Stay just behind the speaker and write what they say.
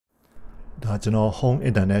ဒါကျွန်တော် home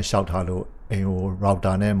internet ရှောက်ထားလို့အိမ်ကို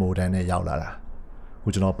router နဲ့ modem နဲ့ရောက်လာတာခု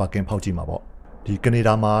ကျွန်တော် parking ဖောက်ကြည့်မှာပေါ့ဒီကနေ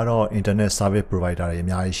ဒါမှာတော့ internet service provider တွေအ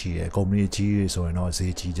များကြီးရှိတယ် company ကြီးတွေဆိုရင်တော့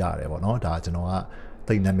ဈေးကြီးကြတယ်ပေါ့နော်ဒါကျွန်တော်က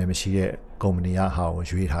တိတ်နာမည်မရှိတဲ့ company ကဟာကို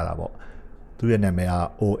ရွေးထားတာပေါ့သူ့ရဲ့နာမည်က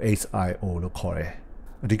Oxio လို့ခေါ်တယ်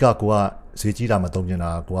အဓိကကိုကဈေးကြီးတာမသုံးချင်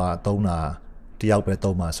တာကိုကသုံးတာတယောက်ပဲ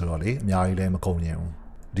သုံးမှာဆိုတော့လေအများကြီးလည်းမကုန်ချင်ဘူး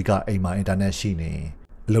အဓိကအိမ်မှာ internet ရှိနေ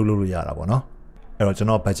အလုပ်လုပ်လို့ရတာပေါ့နော်အဲ့တော့ကျွန်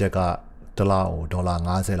တော် budget ကတစ်လကိုဒေါ်လာ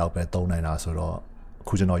50လောက်ပဲသုံးနိုင်တာဆိုတော့အ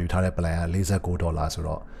ခုကျွန်တော်ယူထားတဲ့ plan က$49ဆို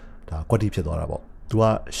တော့ဒါကွက်တိဖြစ်သွားတာပေါ့။ तू က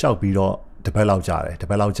ရှောက်ပြီးတော့တစ်ပတ်လောက်ကြာတယ်တစ်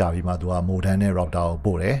ပတ်လောက်ကြာပြီးမှ तू က modem နဲ့ router ကို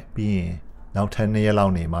ပို့တယ်ပြီးရင်နောက်ထပ်2ရက်လော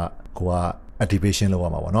က်နေမှကိုက activation လုပ်ရ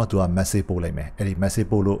မှာပေါ့နော် तू က message ပို့လိုက်မယ်အဲ့ဒီ message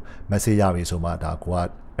ပို့လို့ message ရပြီဆိုမှဒါကိုက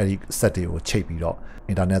အဲ့ဒီ set တွေကိုချိတ်ပြီးတော့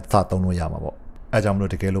internet သသုံးလို့ရမှာပေါ့အဲကြောင့်မ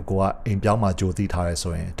လို့တကယ်လို့ကိုကအိမ်ပြောင်းမှာကြိုသိထားရဲ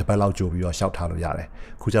ဆိုရင်တစ်ပတ်လောက်ကြိုပြီးတော့ရှောက်ထားလို့ရတယ်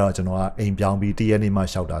ခုကျတော့ကျွန်တော်ကအိမ်ပြောင်းပြီး1ရက်နေ့မှ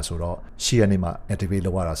ရှောက်တာဆိုတော့10ရက်နေ့မှ activate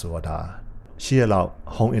လုပ်ရတာဆိုတော့ဒါ10ရက်လောက်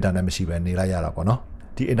home internet မရှိဘဲနေလိုက်ရတာပေါ့နော်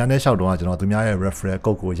ဒီ internet ရှောက်တော့ကျွန်တော်သူများရဲ့ referral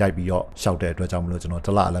code ကိုရိုက်ပြီးတော့ရှောက်တဲ့အတွက်ကြောင့်မလို့ကျွန်တော်တ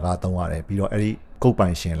စ်လအလကားသုံးရတယ်ပြီးတော့အဲ့ဒီ code ပို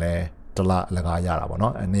င်ရှင်လဲတစ်လအလကားရတာပေါ့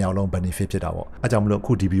နော်နှစ်ယောက်လုံး benefit ဖြစ်တာပေါ့အဲကြောင့်မလို့အ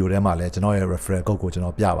ခုဒီ video ထဲမှာလဲကျွန်တော်ရဲ့ referral code ကိုကျွန်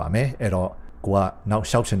တော်ပြပါမယ်အဲ့တော့ကိုကနောက်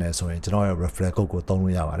ရှောက်ချင်တယ်ဆိုရင်ကျွန်တော်ရဲ့ referral code ကိုသုံး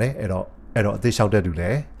လို့ရပါတယ်အဲ့တော့အသေးလျှောက်တဲ့သူလ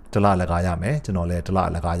ည်းတစ်လလကားရမယ်ကျွန်တော်လည်းတစ်လ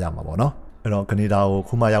လကားရမှာပေါ့နော်အဲ့တော့ကနေဒါကို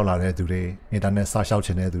ခုမှရောက်လာတဲ့သူတွေအင်တာနက်စလျှောက်ချ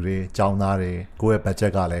င်တဲ့သူတွေကျောင်းသားတွေကိုယ့်ရဲ့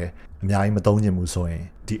budget ကလည်းအများကြီးမသုံးချင်ဘူးဆိုရင်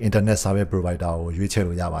ဒီ internet service provider ကိုရွေးချယ်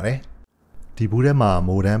လို့ရပါတယ်ဒီဘူးထဲမှာ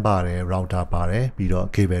modem ပါတယ် router ပါတယ်ပြီးတော့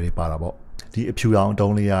cable တွေပါတာပေါ့ဒီအဖြူရောင်အ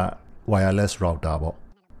တုံးလေးက wireless router ပေါ့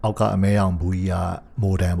အောက်ကအမဲရောင်ဘူးကြီးက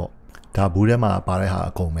modem ပေါ့ဒါဘူးထဲမှာပါတဲ့ဟာ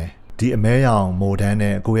အကုန်ပဲဒီအမဲရောင် modem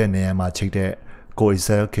နဲ့ကိုယ့်ရဲ့နေရာမှာချိတ်တဲ့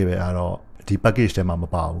Coaxial cable ကတော့ဒီ package ထဲမှာမ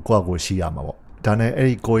ပါဘူးကိုယ့်အကိုရှိရမှာပေါ့ဒါနဲ့အဲ့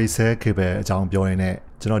ဒီ Coaxial cable အကြောင်းပြောရင်လည်း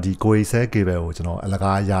ကျွန်တော်ဒီ Coaxial cable ကိုကျွန်တော်အလ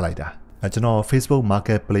ကားရလိုက်တာကျွန်တော် Facebook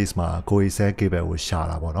Marketplace မှာ Coaxial cable ကိုရှာ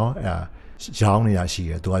တာပေါ့နော်အဲ့ရောင်းနေရရှိ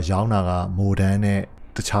တယ်သူကရောင်းတာက modem နဲ့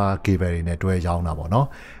တခြား cable တွေနဲ့တွဲရောင်းတာပေါ့နော်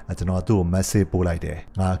ကျွန်တော်သူ့ကို message ပို့လိုက်တယ်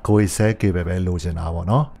ငါ Coaxial cable ပဲလိုချင်တာပေါ့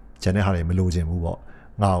နော်ကျန်တဲ့ဟာတွေမလိုချင်ဘူးပေါ့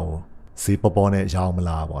ငါ့ကိုဈေးပေါ်နဲ့ရောင်းမ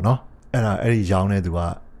လားပေါ့နော်အဲ့ဒီရောင်းတဲ့သူက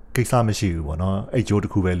ကိစ္စမရှိဘူးပေါ့နော်အဲ့ကျိုးတ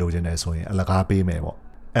စ်ခုပဲလိုချင်တယ်ဆိုရင်အလကားပေးမယ်ပေါ့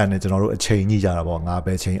အဲ့ဒါနဲ့ကျွန်တော်တို့အချိန်ညှိကြတာပေါ့ငါ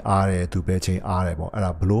ပဲချိန်အားတယ်သူပဲချိန်အားတယ်ပေါ့အဲ့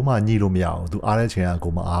ဒါဘလို့မှညှိလို့မရဘူးသူအားတဲ့ချိန်က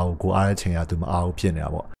ကိုမအားဘူးကိုအားတဲ့ချိန်ကသူမအားဘူးဖြစ်နေတာ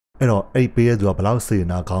ပေါ့အဲ့တော့အဲ့ပေးတဲ့သူကဘလောက်စေ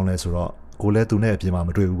နာကောင်းလဲဆိုတော့ကိုလည်းသူနဲ့အပြင်မှာမ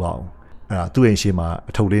တွေ့ဘူးပါဘူးအဲ့ဒါသူ့အိမ်ရှိမှာ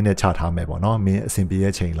အထုပ်လေးနဲ့ချထားမယ်ပေါ့နော်မင်းအဆင်ပြေ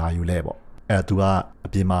တဲ့ချိန်လာယူလဲပေါ့အဲ့ဒါသူကအ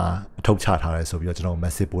ပြင်မှာအထုပ်ချထားတယ်ဆိုပြီးတော့ကျွန်တော်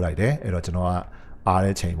message ပို့လိုက်တယ်အဲ့တော့ကျွန်တော်ကအား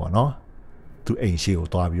တဲ့ချိန်ပေါ့နော်သူအိမ်ရှိကို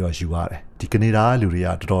တွားပြီးတော့ယူရတယ်ဒီကနေဒါကလူတွေက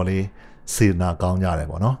တော်တော်လေးစေနာကောင်းကြတယ်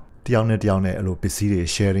ပေါ့နော်တယောက်နဲ့အဲ့လိုပစ္စည်းတွေ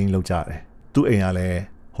sharing လုပ်ကြတယ်သူ့အိမ်ကလည်း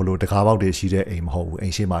ဟိုလိုတကားပေါက်တွေရှိတဲ့အိမ်မဟုတ်ဘူးအိ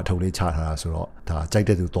မ်ရှိမှာအထုပ်လေးချထားတာဆိုတော့ဒါကြိုက်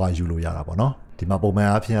တဲ့သူတွားယူလို့ရတာပေါ့နော်ဒီမှာပုံမှန်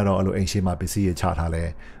အားဖြင့်ကတော့အဲ့လိုအိမ်ရှိမှာပစ္စည်းတွေချထားလဲ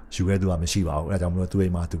ယူရဲသူကမရှိပါဘူးအဲဒါကြောင့်မလို့သူ့အိ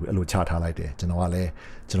မ်မှာသူအဲ့လိုချထားလိုက်တယ်ကျွန်တော်ကလည်း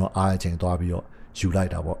ကျွန်တော်အားတဲ့အချိန်တွားပြီးတော့ယူလို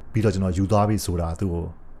က်တာပေါ့ပြီးတော့ကျွန်တော်ယူသွားပြီးဆိုတာသူ့ကို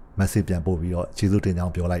message ပြန်ပို့ပြီးတော့ကျေးဇူးတင်ကြော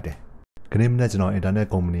င်းပြောလိုက်တယ်ခဏနဲ့ကျွန်တော် internet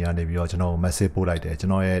company ကနေပြီးတော့ကျွန်တော် message ပို့လိုက်တယ်ကျွ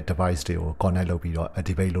န်တော်ရဲ့ device တွေကို connect လုပ်ပြီးတော့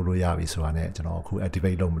activate လုပ်လို့ရပြီဆိုတာနဲ့ကျွန်တော်အခု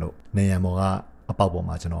activate လုပ်မလို့နေရန်ပေါ်ကအပေါက်ပေါ်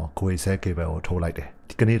မှာကျွန်တော် Coaxial cable ကိုထိုးလိုက်တယ်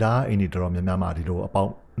ဒီကနေဒါအိမ်တွေတော်တော်များများမှာဒီလိုအပေါက်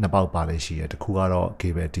နှစ်ပေါက်ပါလေရှိတယ်တစ်ခုကတော့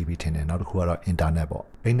cable TV ထင်တယ်နောက်တစ်ခုကတော့ internet ပေါ့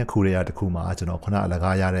အဲ့နှစ်ခုတွေကတစ်ခုမှာကျွန်တော်ခုနအလ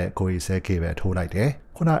ကားရတဲ့ Coaxial cable ထိုးလိုက်တယ်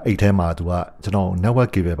ခုနအိတ်ထဲမှာသူကကျွန်တော် network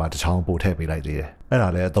cable ပါတစ်ချောင်းပို့ထည့်ပေးလိုက်သေးတယ်အဲ့ဒါ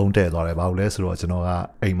လည်းအသုံးတည့်သွားတယ်ဘာလို့လဲဆိုတော့ကျွန်တော်က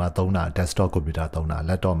အိမ်မှာသုံးတာ desktop computer သုံးတာ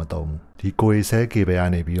laptop မသုံးဘူးဒီ Coaxial cable က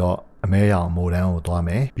နေပြီးတော့အမဲရောင် modem ကိုသွားမ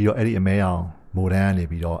ယ်ပြီးတော့အဲ့ဒီအမဲရောင် modem ကနေ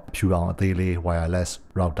ပြီးတော့ဖြူအောင်အသေးလေး wireless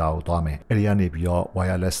router ကိုသွားမယ်အဲ့ဒီကနေပြီးတော့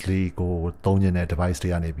wirelessly ကိုသုံးခြင်းတဲ့ device တွေ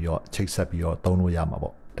ကနေပြီးတော့ချိတ်ဆက်ပြီးတော့သုံးလို့ရမှာ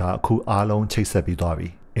ပေါ့ဒါအခုအားလုံးချိတ်ဆက်ပြီးသွားပြီ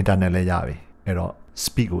internet လည်းရပြီအဲ့တော့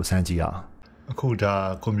speed ကိုစမ်းကြည့်အောင်အခုဒါ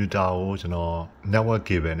computer ကိုကျွန်တော် network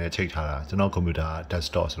cable နဲ့ချိတ်ထားတာကျွန်တော် computer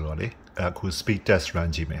desktop ဆိုတော့လေအခု speed test run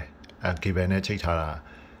ကြည့်မယ်cable နဲ့ချိတ်ထားတာ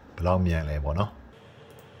ဘယ်လောက်မြန်လဲပေါ့နော်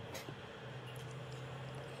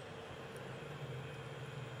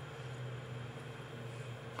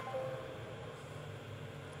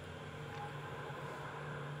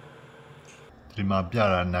ဒီမှာပြ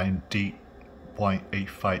တာ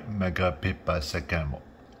90.85 megabit per second ပေါ့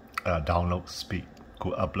အဲ့ဒါ download speed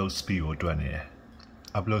ကို upload speed ကိုတွက်နေတယ်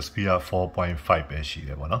upload speed က 4.5 ပဲရှိတ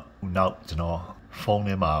ယ်ပေါ့နော်နောက်ကျွန်တော်ဖုန်း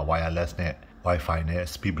ထဲမှာ wireless နဲ့ wifi နဲ့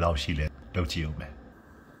speed ဘယ်လောက်ရှိလဲလုပ်ကြည့်အောင်မယ်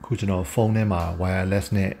ခုကျွန်တော်ဖုန်းထဲမှာ wireless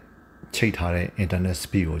နဲ့ချိတ်ထားတဲ့ internet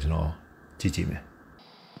speed ကိုကျွန်တော်ကြည့်မယ်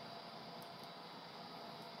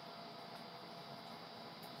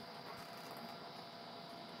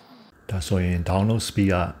ဒါဆိုရင် download speed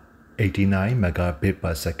က89 megabit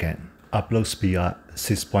per second upload speed က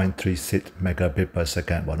 6.36 megabit per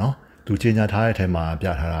second ပေါ့နော်သူကြီးညာထားတဲ့အထက်မှာပြ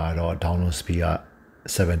ထားတာကတော့ download speed က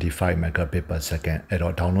75 megabit per second အဲ့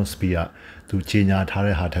တော့ download speed ကသူကြီးညာထား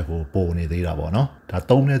တဲ့ဟာထက်ကိုပိုနေသေးတာပေါ့နော်ဒါ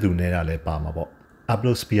သုံးတဲ့သူနေတာလည်းပါမှာပေါ့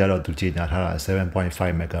upload speed ကတော့သူကြီးညာထားတာ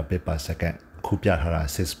 7.5 megabit per second အခုပြထားတာ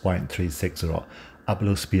 6.36 ဆိုတော့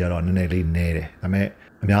upload speed ကတော့နည်းနည်းလေးနည်းတယ်ဒါပေမဲ့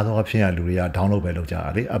အများသောအားဖြင့်လူတွေက download ပဲလုပ်ကြတာ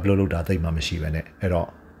လေ upload လုပ်တာသိမှမရှိပဲနဲ့အဲ့တော့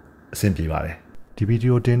အဆင်ပြေပါတယ်ဒီဗီဒီ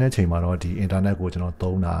ယိုတင်တဲ့ချိန်မှာတော့ဒီ internet ကိုကျွန်တော်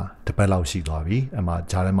သုံးတာတစ်ပတ်လောက်ရှိသွားပြီအမှ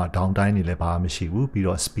ဂျားထဲမှာ down time နေလည်းဘာမှမရှိဘူးပြီး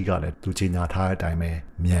တော့ speed ကလည်းသူကြီးညာထားတဲ့အတိုင်းပဲ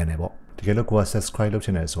မြန်တယ်ပေါ့တကယ်လို့ကိုက subscribe လုပ်ချ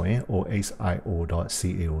င်တယ်ဆိုရင် oxio.ca ကို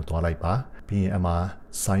သွားလိုက်ပါပြီးရင်အမှ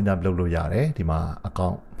sign up လုပ်လို့ရတယ်ဒီမှာ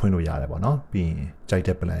account ဖွင့်လို့ရတယ်ပေါ့နော်ပြီးရင်ကြိုက်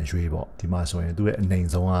တဲ့ plan ရွေးပေါ့ဒီမှာဆိုရင်သူ့ရဲ့အနိမ့်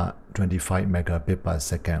ဆုံးက25 megabit per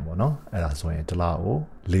second ပေါ့နော်အဲ့ဒါဆိုရင်တစ်လကို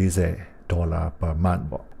$40 per month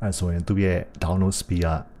ပေါ့အဲ့ဆိုရင်သူ့ရဲ့ download speed က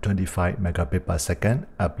25 megabit per second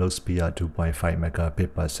upload speed က2.5 megabit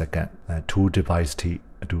per second 2 device ထိ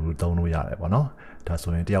အတူတူသုံးလို့ရတယ်ပေါ့နော်ဒါ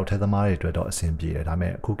ဆိုရင်တယောက်ထဲသမားတွေအတွက်တော့အဆင်ပြေတယ်ဒါပေ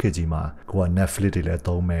မဲ့အခုခေတ်ကြီးမှာကိုက Netflix တွေလည်း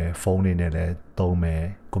သုံးမယ်ဖုန်းတွေနဲ့လည်းသုံးမယ်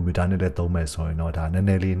ကွန်ပျူတာနဲ့လည်းသုံးမယ်ဆိုရင်တော့ဒါနည်း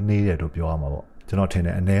နည်းလေးနှေးတယ်လို့ပြောရမှာပေါ့ကျွန်တော်ထင်တ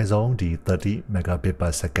ယ်အနည်းဆုံးဒီ30 megabit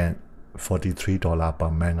per second $43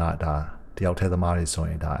 per month ကဒါတယောက်ထဲသမားတွေဆို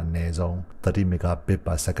ရင်ဒါအနည်းဆုံး30 megabit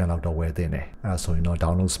per second လောက်တော့ဝယ်သင့်တယ်အဲ့ဒါဆိုရင်တော့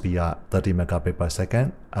download speed က30 megabit per second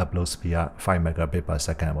upload speed က5 megabit per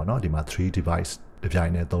second ပေါ့နော်ဒီမှာ3 device ဒီပြို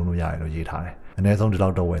င်နဲ့သုံးလို့ရတယ်လို့ရေးထားတယ်အနည်းဆုံးဒီလော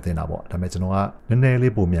က်တော့ဝယ်သင့်တာပေါ့ဒါပေမဲ့ကျွန်တော်ကနည်းနည်း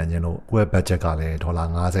လေးပုံမြန်ခြင်းလို့ကိုယ့်ရဲ့ budget ကလည်း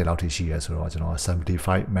$50လောက်ထိရှိရဲဆိုတော့ကျွန်တော်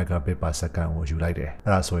75 megabit per second ကိုယူလိုက်တယ်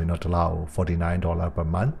အဲ့ဒါဆိုရင်တော့တစ်လကို$49 per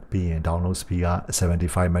month ပြီးရင် download speed က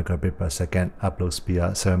75 megabit per second upload speed က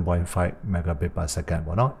7.5 megabit per second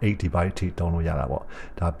ပေါ့နော်8 device ထိသုံးလို့ရတာပေါ့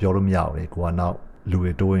ဒါပြောလို့မရဘူးလေကိုကနောက်လူ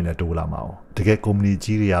တွေတိုးရင်လည်းတိုးလာမှာ哦တကယ် company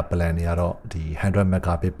ကြီးတွေက plan တွေကတော့ဒီ100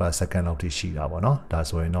 megabit per second လောက်ထိရှိတာပေါ့နော်ဒါ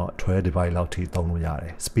ဆိုရင်တော့12 device လောက်ထိသုံးလို့ရတ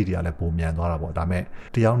ယ် speed တွေကလည်းပိုမြန်သွားတာပေါ့ဒါပေမဲ့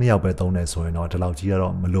တယောက်နှစ်ယောက်ပဲသုံးနေဆိုရင်တော့ဒီလောက်ကြီးက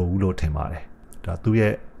တော့မလိုဘူးလို့ထင်ပါတယ်ဒါသူ့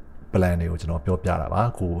ရဲ့ plan တွေကိုကျွန်တော်ပြောပြတာပါ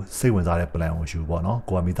ကိုစိတ်ဝင်စားတဲ့ plan ကိုယူပေါ့နော်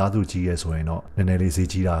ကိုကမိသားစုကြီးရဲဆိုရင်တော့နည်းနည်းလေးဈေး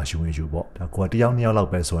ကြီးတာယူရင်ယူပေါ့ဒါကိုကတယောက်နှစ်ယောက်လောက်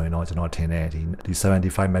ပဲဆိုရင်တော့ကျွန်တော်ထင်တယ်ဒီ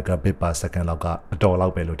75 megabit per second လောက်ကအတော်လော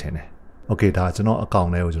က်ပဲလို့ထင်တယ် okay ဒါကျွန်တော် account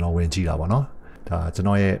လေးကိုကျွန်တော်ဝင်ကြည့်တာပေါ့နော်ဒါကျွန်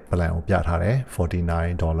တော်ရဲ့ plan ကိုပြထားတယ်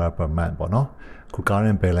$49 per month ပေါ့နော်ခု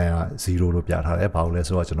current balance က0လို့ပြထားတယ်ဘာလို့လဲ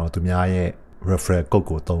ဆိုတော့ကျွန်တော်သူများရဲ့ referral code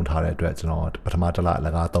ကိုသုံးထားတဲ့အတွက်ကျွန်တော်ပထမတစ်လအလ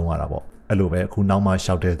ကားသုံးရတာပေါ့အဲ့လိုပဲအခုနောက်မှ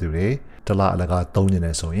ရှောက်တဲ့သူတွေတစ်လအလကားသုံးနေတ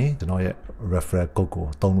ယ်ဆိုရင်ကျွန်တော်ရဲ့ referral code ကို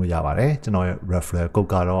သုံးလို့ရပါတယ်ကျွန်တော်ရဲ့ referral code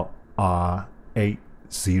ကတော့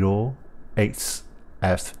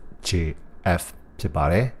R808FJF ဖြစ်ပါ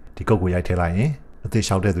တယ်ဒီ code ကိုရိုက်ထည့်လိုက်ရင်အသေး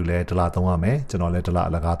ရှောက်တဲ့သူလည်းတစ်လသုံးရမယ်ကျွန်တော်လည်းတစ်လ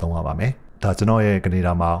အလကားသုံးရပါမယ်ဒါကျွန်တော်ရဲ့ကနေ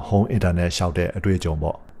ဒါမှာ home internet ရှောက်တဲ့အတွေ့အကြုံ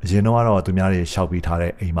ပေါ့အရင်တော့ကတော့သူများတွေရှောက်ပြီးထား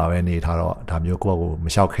တဲ့အိမ်မှာပဲနေထားတော့ဒါမျိုးကိုယ့်ကိုမ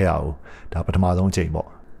ရှောက်ခဲ့ရဘူးဒါပထမဆုံးချိန်ပေါ့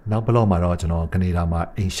နောက်ဘလော့မှာတော့ကျွန်တော်ကနေဒါမှာ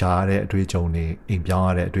အိမ်ရှာရတဲ့အတွေ့အကြုံတွေအိမ်ပြောင်းရ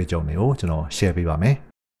တဲ့အတွေ့အကြုံတွေကိုကျွန်တော် share ပေးပါမယ်